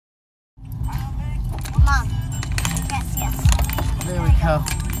go.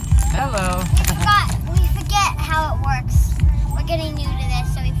 Hello. We forget how it works. We're getting new to this,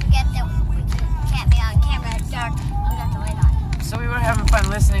 so we forget that we can't be on camera. It's dark. We got the light on. So we were having fun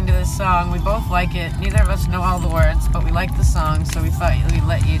listening to this song. We both like it. Neither of us know all the words, but we like the song, so we thought we'd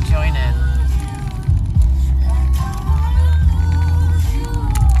let you join in.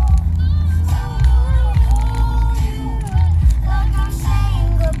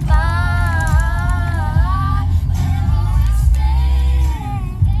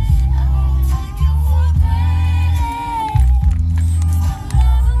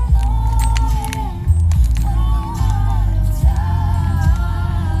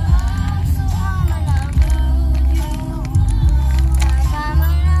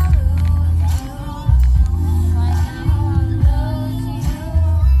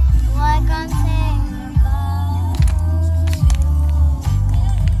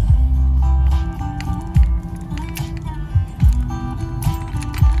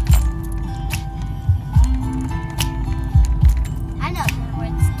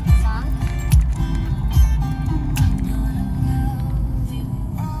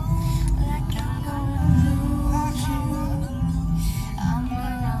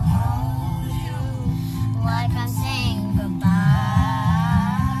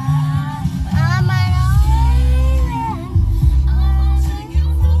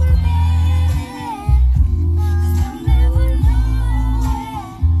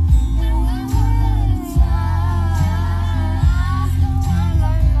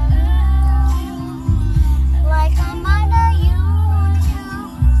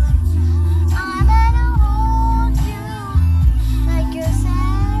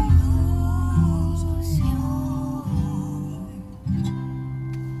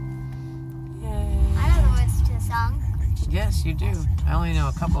 Yes, you do. I only know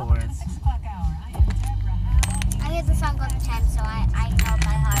a couple words. I hear the song all the time, so I know it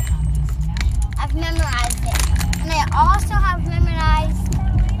by heart. I've memorized it. And I also have memorized,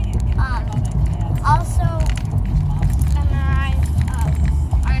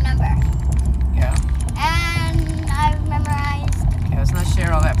 our number. Yeah. And I've memorized... Okay, let's not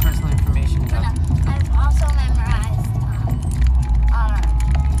share all that personal information, though. No, I've also memorized, our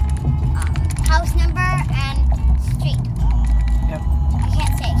house number and street. Yep. I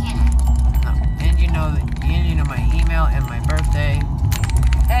can't say it, can I? No. And you know my email and my birthday.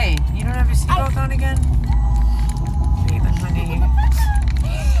 Hey, you don't have your seatbelt on again? Caitlin, honey.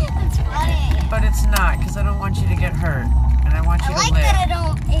 That's funny. But it's not, because I don't want you to get hurt. And I want you to live. That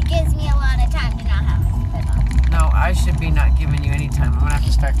it gives me a lot of time to not have a seatbelt on. No, I should be not giving you any time. I'm going to have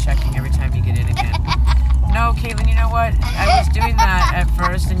to start checking every time you get in again. No, Caitlin, you know what? I was doing that at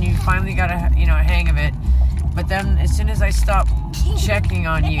first, and you finally got a hang of it. But then, as soon as I stopped checking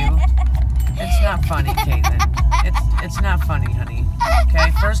on you, it's not funny, Caitlin. It's not funny, honey.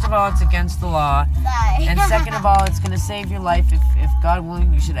 Okay? First of all, it's against the law. Sorry. And second of all, it's going to save your life. If God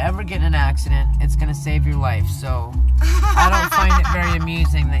willing, you should ever get in an accident, it's going to save your life. So, I don't find it very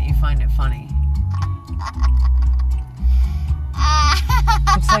amusing that you find it funny.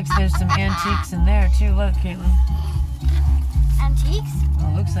 Looks like there's some antiques in there, too. Look, Caitlin. Antiques?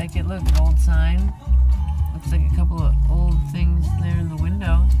 Well, looks like it. Look, an old sign. Looks like a couple of old things there in the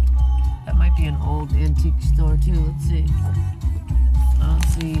window. That might be an old antique store, too. Let's see. I don't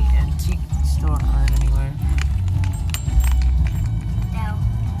see antique store on it anywhere. No.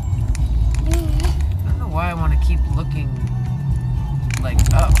 I don't know why I want to keep looking, like,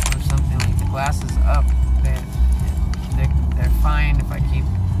 up or something. Like, the glass is up. They're fine if I keep,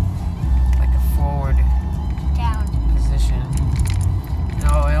 like, a forward Down. position. No,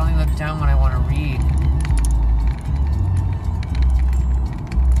 I only look down when I want to read.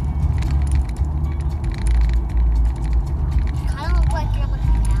 Kind of look like you're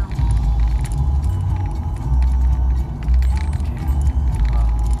looking down. Okay. Well,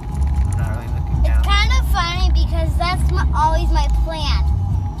 I'm not really looking down. It's kind of funny because that's always my plan.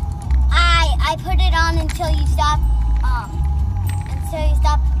 I put it on until you stop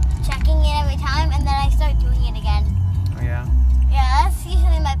checking it every time, and then I start doing it again. Oh, yeah? Yeah, that's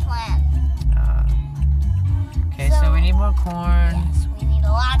usually my plan. Okay, so we need more corn. Yes, we need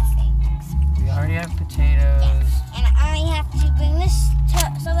a lot of things. We already have potatoes. Yes, and I have to bring this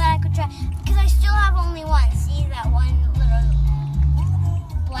so that I could try, because I still have only one. See that one little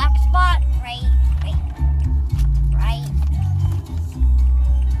black spot? Right.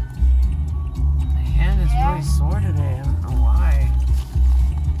 My hand is really sore today. I don't know why.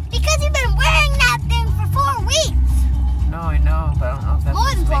 Because you've been wearing that thing for 4 weeks. No, I know, but I don't know if that's More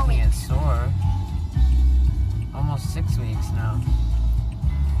than what's 4 making it weeks. sore. Almost 6 weeks now.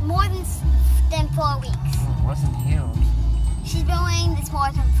 More than 4 weeks. Oh, it wasn't healed. She's been wearing this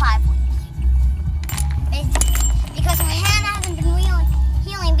more than 5 weeks. Basically, because my hand hasn't been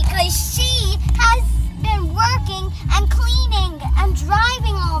healing because she has been working and cleaning and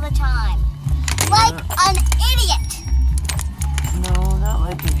driving all the time. Like an idiot. No, not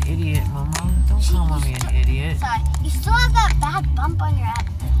like an idiot, Mama. Don't call Mommy an idiot. Sorry. You still have that bad bump on your head.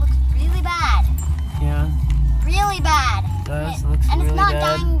 It looks really bad. Yeah. Really bad. It does. Looks and really it's not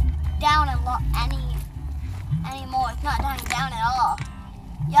bad. dying down anymore. It's not dying down at all.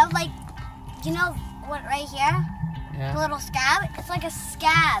 You have like, you know what right here? Yeah. The little scab? It's like a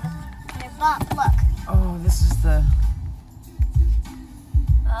scab on your bump. Look. Oh, this is the...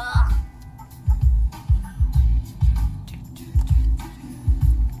 Ugh.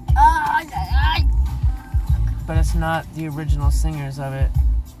 But it's not the original singers of it.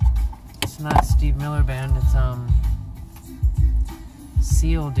 It's not Steve Miller Band. It's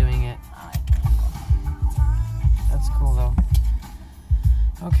Seal doing it. That's cool though.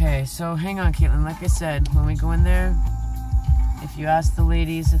 Okay, so hang on, Caitlin. Like I said, when we go in there, if you ask the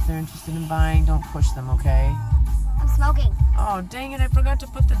ladies if they're interested in buying, don't push them, okay? I'm smoking. Oh, dang it, I forgot to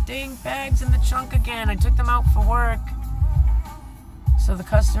put the dang bags in the trunk again. I took them out for work so the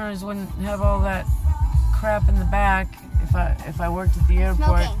customers wouldn't have all that crap in the back if I worked at the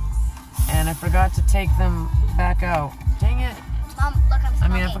airport. Smoking. And I forgot to take them back out. Dang it. Mom, look, I'm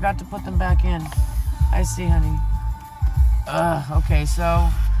smoking. I forgot to put them back in. I see, honey. Okay, so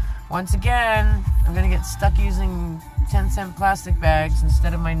once again, I'm gonna get stuck using 10-cent plastic bags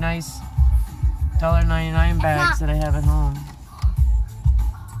instead of my nice $1.99 bags that I have at home.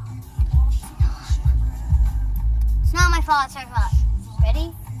 It's not my fault, it's her fault.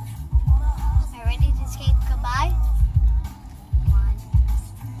 Ready? Are you ready to say goodbye? 1,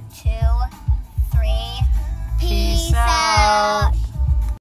 2, 3. Peace out.